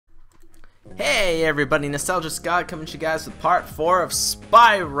Hey everybody, Nostalgia Scott coming to you guys with part 4 of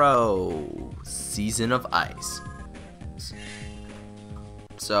Spyro, Season of Ice.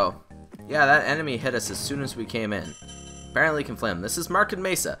 So, yeah, that enemy hit us as soon as we came in. Apparently can flame. This is Mark and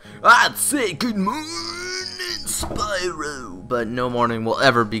Mesa. I'd say good morning, Spyro. But no morning will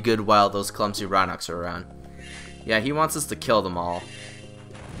ever be good while those clumsy Rhinox are around. Yeah, he wants us to kill them all.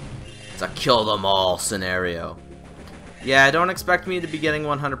 It's a kill them all scenario. Yeah, don't expect me to be getting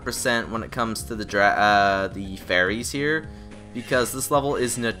 100% when it comes to the fairies here, because this level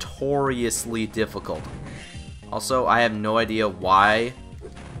is notoriously difficult. Also, I have no idea why,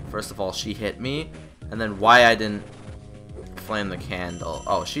 first of all, she hit me, and then why I didn't flame the candle.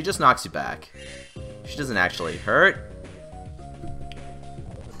 Oh, she just knocks you back. She doesn't actually hurt.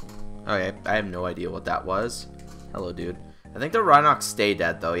 Okay, I have no idea what that was. Hello, dude. I think the Rhinox stay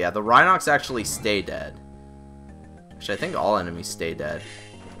dead, though. Yeah, the Rhinox actually stay dead. Actually, I think all enemies stay dead.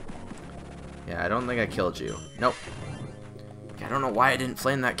 Yeah, I don't think I killed you. Nope. I don't know why I didn't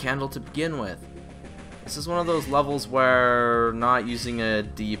flame that candle to begin with. This is one of those levels where not using a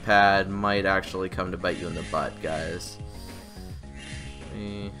D-pad might actually come to bite you in the butt, guys.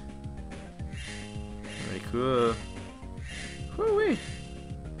 Very cool. Woo-wee.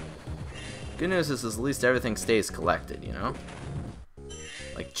 Good news is at least everything stays collected, you know?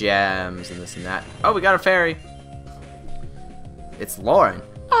 Like gems and this and that. Oh, we got a fairy! It's Lauren.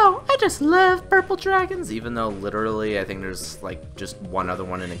 Oh, I just love purple dragons, even though literally I think there's like just one other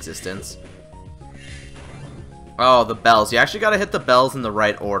one in existence. Oh, the bells. You actually gotta hit the bells in the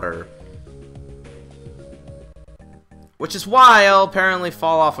right order. Which is why I'll apparently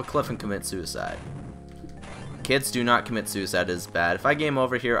fall off a cliff and commit suicide. Kids, do not commit suicide, it is bad. If I game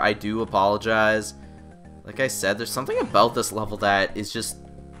over here, I do apologize. Like I said, there's something about this level that is just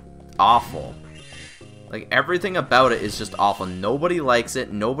awful. Like, everything about it is just awful. Nobody likes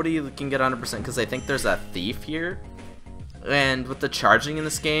it. Nobody can get 100% because I think there's a thief here. And with the charging in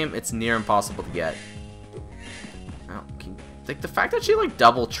this game, it's near impossible to get. Oh, like, the fact that she, like,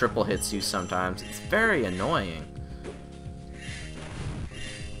 double, triple hits you sometimes, it's very annoying.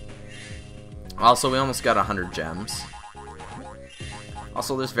 Also, we almost got 100 gems.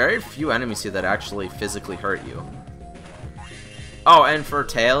 Also, there's very few enemies here that actually physically hurt you. Oh, and for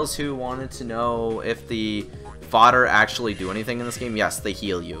Tails, who wanted to know if the fodder actually do anything in this game, yes, they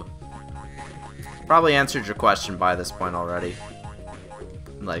heal you. Probably answered your question by this point already.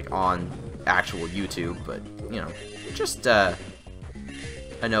 Like, on actual YouTube, but, you know, just a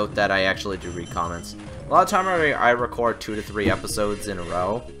note that I actually do read comments. A lot of time I record 2 to 3 episodes in a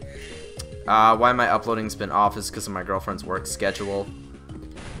row. Why my uploading's been off is because of my girlfriend's work schedule.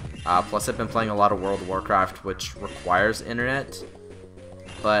 Plus, I've been playing a lot of World of Warcraft, which requires internet.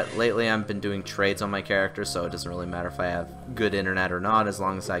 But lately, I've been doing trades on my character, so it doesn't really matter if I have good internet or not, as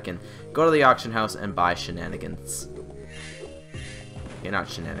long as I can go to the auction house and buy shenanigans. Okay, not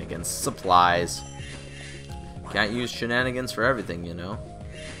shenanigans, supplies. Can't use shenanigans for everything, you know.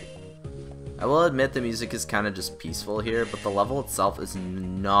 I will admit the music is kind of just peaceful here, but the level itself is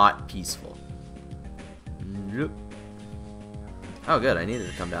not peaceful. Nope. Oh good, I needed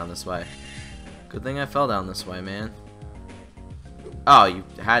to come down this way. Good thing I fell down this way, man. Oh, you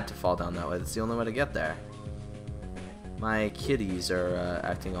had to fall down that way. That's the only way to get there. My kitties are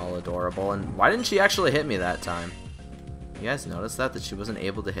acting all adorable. And why didn't she actually hit me that time? You guys notice that she wasn't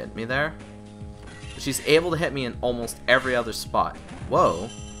able to hit me there? But she's able to hit me in almost every other spot. Whoa.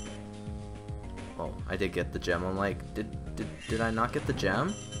 Oh, I did get the gem. I'm like, did I not get the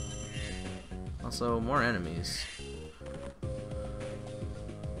gem? Also, more enemies.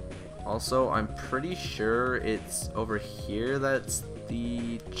 Also, I'm pretty sure it's over here that's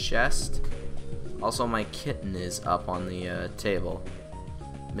the chest. Also, my kitten is up on the table.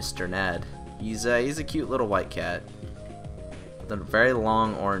 Mr. Ned. He's a cute little white cat with a very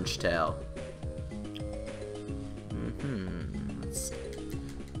long orange tail.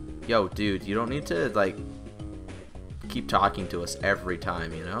 Yo, dude, you don't need to, like, keep talking to us every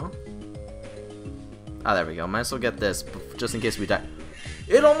time, you know? Ah, there we go. Might as well get this, just in case we die.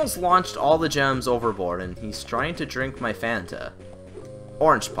 It almost launched all the gems overboard, and he's trying to drink my Fanta.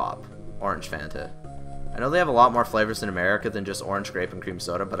 Orange Pop. Orange Fanta. I know they have a lot more flavors in America than just orange, grape, and cream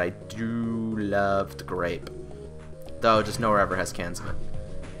soda, but I do love the grape. Though, just nowhere ever has cans of it.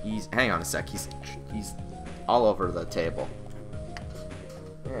 Hang on a sec, he's all over the table.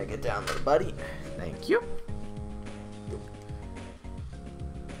 Yeah, get down there, buddy. Thank you.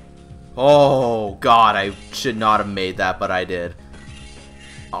 Oh, God, I should not have made that, but I did.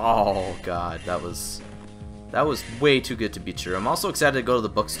 Oh, God, that was way too good to be true. I'm also excited to go to the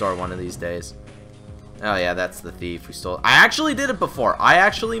bookstore one of these days. Oh yeah, that's the thief who stole it. I actually did it before. I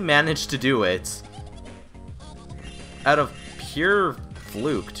actually managed to do it. Out of pure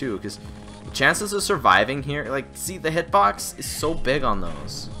fluke, too, because chances of surviving here, like, see, the hitbox is so big on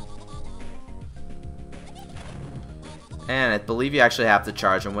those. And I believe you actually have to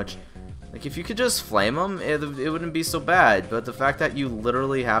charge them, which, like, if you could just flame them, it wouldn't be so bad. But the fact that you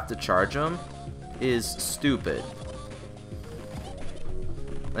literally have to charge them is stupid.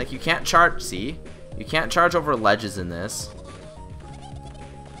 Like, you can't charge, see? You can't charge over ledges in this.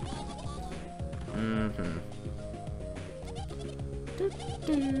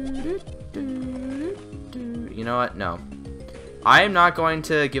 You know what? No. I am not going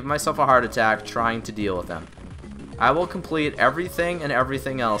to give myself a heart attack trying to deal with them. I will complete everything and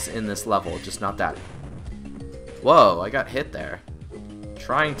everything else in this level, just not that. Whoa, I got hit there.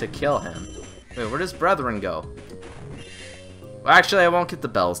 Trying to kill him. Wait, where does Brethren go? Well, actually, I won't get the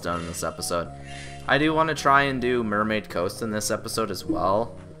bells done in this episode. I do want to try and do Mermaid Coast in this episode as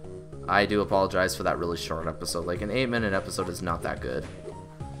well. I do apologize for that really short episode. Like, an 8-minute episode is not that good.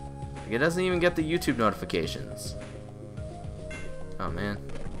 Like, it doesn't even get the YouTube notifications. Oh, man.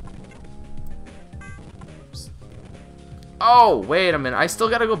 Oh, wait a minute. I still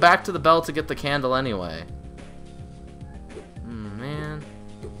gotta go back to the bell to get the candle anyway. Man.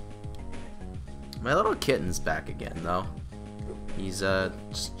 My little kitten's back again, though. He's,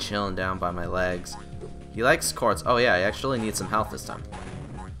 just chilling down by my legs. He likes quartz. Oh, yeah, I actually need some health this time.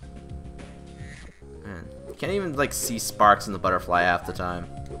 Man, you can't even, like, see sparks in the butterfly half the time.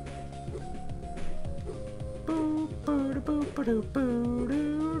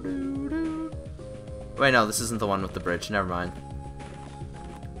 Wait, no, this isn't the one with the bridge. Never mind.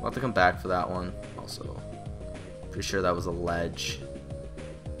 We'll have to come back for that one. Also, pretty sure that was a ledge.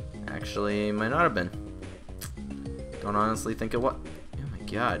 Actually, might not have been. Don't honestly think it was. Oh my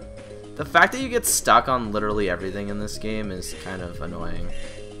god. The fact that you get stuck on literally everything in this game is kind of annoying.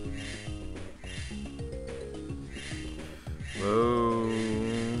 Whoa.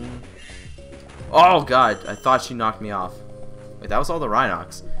 Oh god, I thought she knocked me off. Wait, that was all the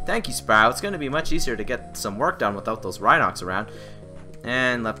Rhinox. Thank you, Spyro. It's going to be much easier to get some work done without those Rhinox around.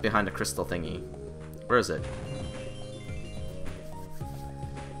 And left behind a crystal thingy. Where is it?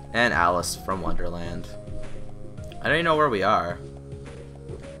 And Alice from Wonderland. I don't even know where we are.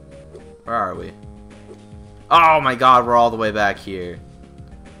 Where are we? Oh my god, we're all the way back here.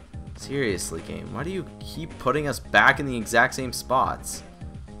 Seriously, game. Why do you keep putting us back in the exact same spots?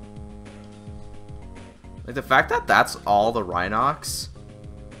 Like, the fact that that's all the Rhinox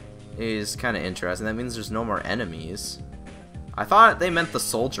is kind of interesting. That means there's no more enemies. I thought they meant the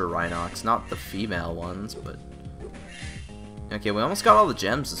soldier Rhinox, not the female ones, but... Okay, we almost got all the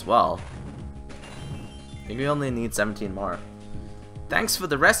gems as well. I think we only need 17 more. Thanks for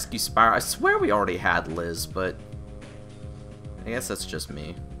the rescue, Spyro. I swear we already had Liz, but... I guess that's just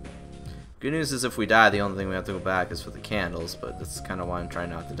me. Good news is if we die, the only thing we have to go back is for the candles, but that's kind of why I'm trying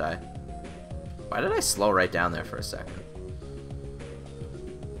not to die. Why did I slow right down there for a second?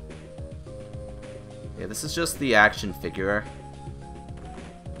 Yeah, this is just the action figure.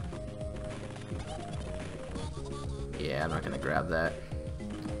 Yeah, I'm not gonna grab that.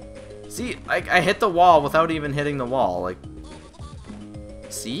 See, like, I hit the wall without even hitting the wall. Like,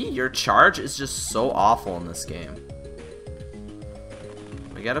 see? Your charge is just so awful in this game.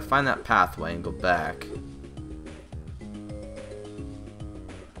 We gotta find that pathway and go back.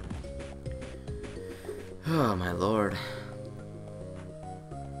 Oh, my lord.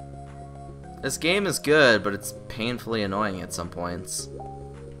 This game is good, but it's painfully annoying at some points.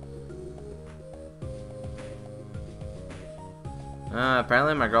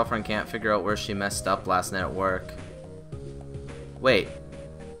 Apparently my girlfriend can't figure out where she messed up last night at work. Wait.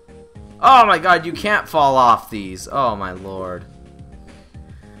 Oh my god, you can't fall off these. Oh my lord.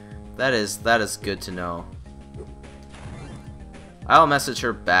 That is good to know. I'll message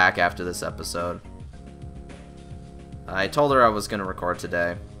her back after this episode. I told her I was gonna record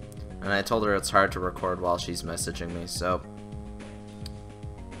today. And I told her it's hard to record while she's messaging me, so...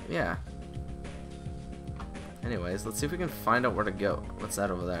 yeah. Anyways, let's see if we can find out where to go. What's that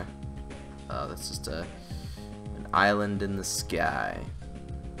over there? Oh, that's just an island in the sky.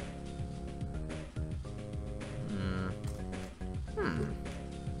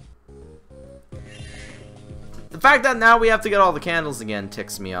 The fact that now we have to get all the candles again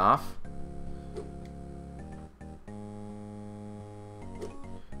ticks me off.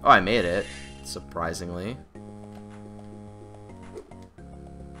 Oh, I made it, surprisingly.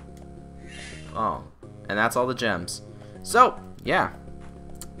 Oh, and that's all the gems. So, yeah.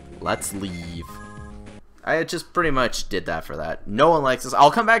 Let's leave. I just pretty much did that for that. No one likes this.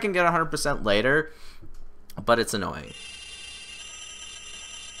 I'll come back and get 100% later. but it's annoying.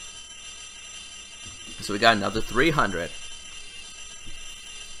 So we got another 300.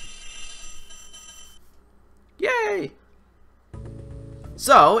 Yay!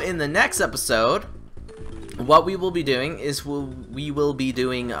 So, in the next episode, what we will be doing is we will be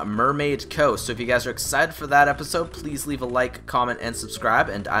doing Mermaid Coast. So if you guys are excited for that episode, please leave a like, comment, and subscribe,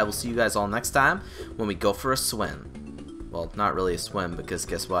 and I will see you guys all next time when we go for a swim. Well, not really a swim, because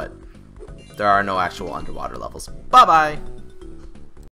guess what? There are no actual underwater levels. Bye-bye!